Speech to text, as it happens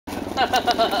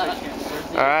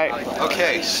Alright.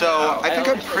 Okay, so I think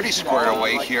I'm pretty squared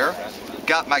away here.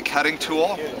 Got my cutting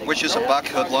tool, which is a buck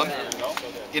hoodlum.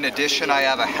 In addition, I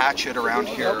have a hatchet around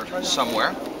here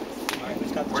somewhere.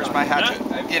 Where's my hatchet?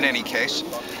 In any case.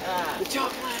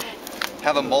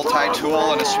 Have a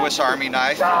multi-tool and a Swiss Army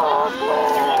knife.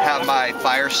 Have my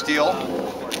fire steel.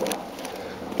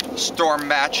 Storm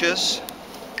matches.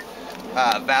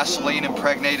 Vaseline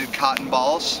impregnated cotton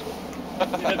balls.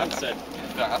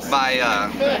 My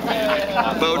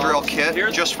bow drill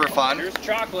kit, just for fun.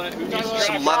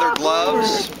 Some leather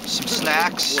gloves, some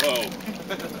snacks.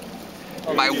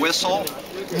 My whistle.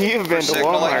 You've been to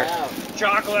Walmart.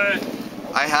 Chocolate.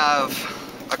 I have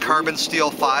a carbon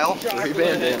steel file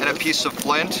and a piece of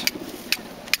flint.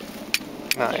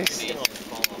 Nice.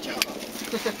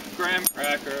 Graham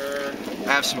cracker.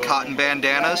 I have some cotton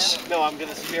bandanas.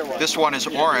 This one is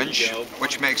orange,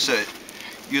 which makes it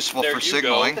useful for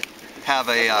signaling. Have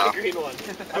a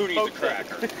Who needs a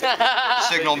cracker?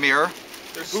 signal mirror.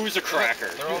 Who's a cracker?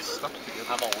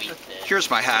 Here's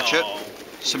my hatchet.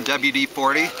 Some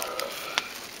WD-40.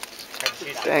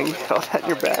 Dang, you got all that in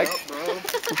your bag.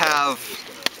 Have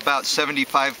about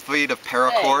 75 feet of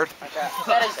paracord.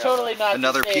 That is totally not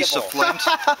Another piece of flint.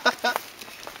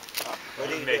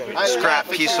 sustainable. Scrap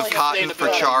piece of cotton for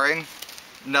charring.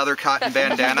 Another cotton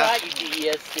bandana.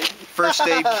 First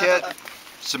aid kit.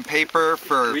 Some paper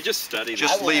for We just studied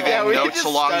just it. leaving notes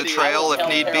along the trail if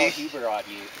need be.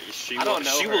 She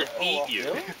will eat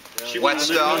you. She will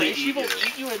Whetstone. literally She will eat you.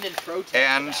 eat you and then protest.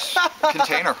 And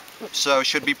container. So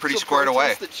should be pretty squared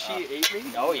away.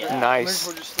 Oh yeah. Nice.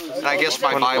 And I guess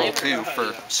my Bible too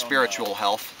for spiritual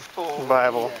health.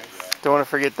 Bible. Don't want to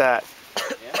forget that.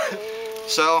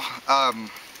 So, I'm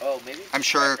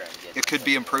sure it could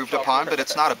be improved upon, but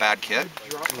it's not a bad kit.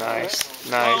 Nice.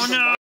 Nice. Oh no!